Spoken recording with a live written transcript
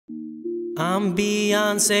I'm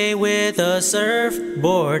Beyonce with a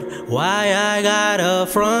surfboard. Why I got a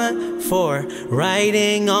front for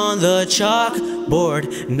writing on the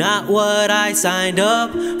chalkboard. Not what I signed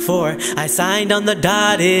up for. I signed on the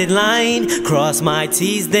dotted line. Crossed my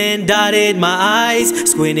T's then dotted my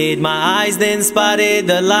I's. Squinted my eyes then spotted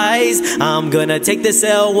the lies. I'm gonna take this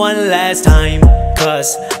L one last time,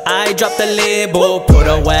 cause I dropped the label. Put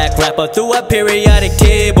a whack rapper through a periodic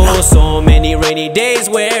table. So many rainy days,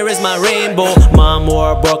 where is my rainbow? Mom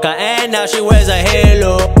wore a burqa and now she wears a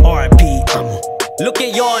halo. R.I.P. Look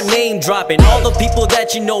at your name dropping. All the people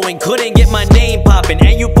that you know and couldn't get my name popping.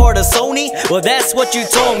 And you part of Sony? Well, that's what you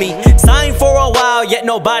told me. Signed for a while, yet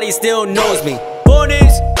nobody still knows me.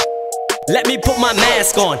 Bonus, let me put my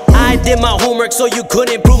mask on. I did my homework so you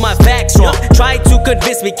couldn't prove my facts wrong. Tried to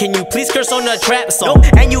convince me, can you please curse on a trap song?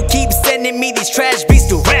 And you keep sending me these trash beats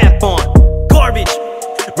to rap on. Garbage,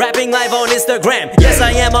 rapping live on Instagram. Yes,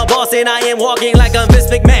 I am a boss and I am walking like a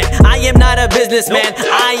Vince McMahon. I am not a businessman,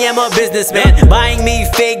 I am a businessman. Buying me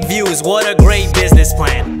fake views, what a great business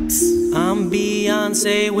plan. I'm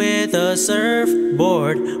Beyonce with a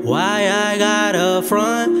surfboard. Why I got a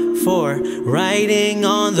front for writing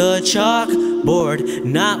on the chalkboard.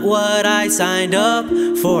 Not what I signed up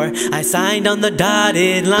for. I signed on the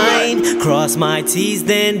dotted line. Crossed my T's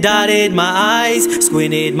then dotted my I's.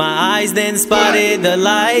 Squinted my eyes then spotted the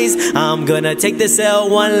lies. I'm gonna take this L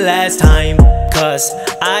one last time, cause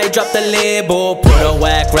I dropped the label. Put a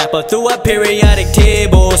whack rapper through a periodic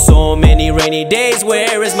table. So many rainy days,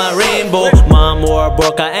 where is my rainbow? Mom wore a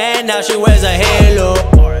burqa and now she wears a halo.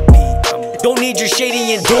 Don't need your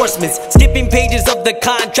shady endorsements. Skipping pages of the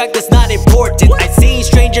contract, that's not important. I've seen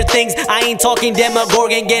stranger things, I ain't talking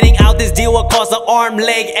Demogorgon. Getting out this deal will cost an arm,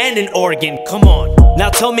 leg, and an organ. Come on, now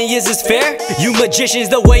tell me, is this fair? You magicians,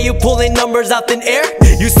 the way you pulling numbers out thin air.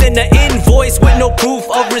 You send an invoice with no proof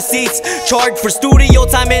of receipts. Charge for studio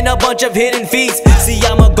time and a bunch of hidden fees. See,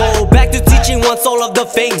 I'ma go back to teaching once all of the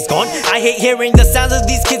fame's gone. I hate hearing the sounds of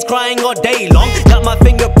these kids crying all day long. Got my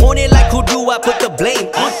finger pointed like, who do I put the blame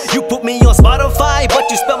on? You put me on Spotify, but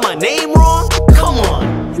you spelled my name wrong? Come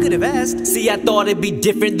on, you could have asked. See, I thought it'd be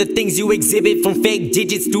different, the things you exhibit. From fake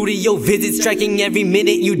digits, studio visits, tracking every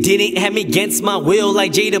minute. You didn't have me against my will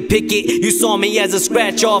like Jada Pickett. You saw me as a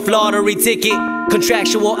scratch-off lottery ticket.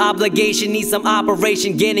 Contractual obligation, need some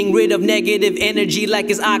operation. Getting rid of negative energy like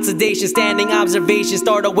it's oxidation. Standing observation,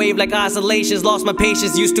 start a wave like oscillations. Lost my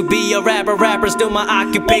patience, used to be a rapper, still my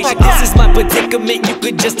occupation. This is my predicament, you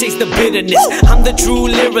could just taste the bitterness. I'm the true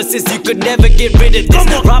lyricist, you could never get rid of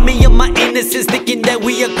this. Rob me of my innocence, thinking that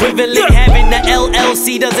we equivalent. Having the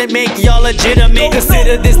LLC doesn't make y'all legitimate.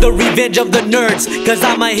 Consider this the revenge of the nerds, cause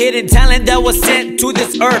I'm a hidden talent that was sent to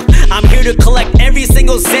this earth. I'm here to collect every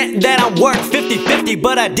single cent that I'm worth. 50-50,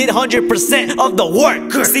 but I did 100% of the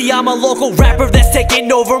work. See, I'm a local rapper that's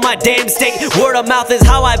taking over my damn state. Word of mouth is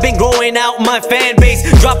how I've been growing out my fan base.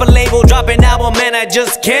 Drop a label, drop an album, man, I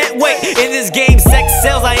just can't wait. In this game, sex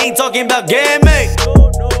sells, I ain't talking about game, mate.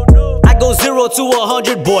 I go 0 to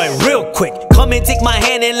 100, boy, real quick. Come and take my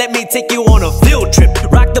hand and let me take you on a field trip.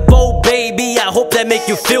 Rock the boat, baby, I hope that make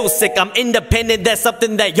you feel sick. I'm independent, that's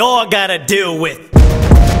something that y'all gotta deal with.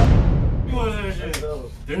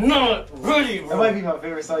 They're not ready, bro. That might be my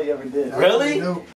favorite song you ever did. Really?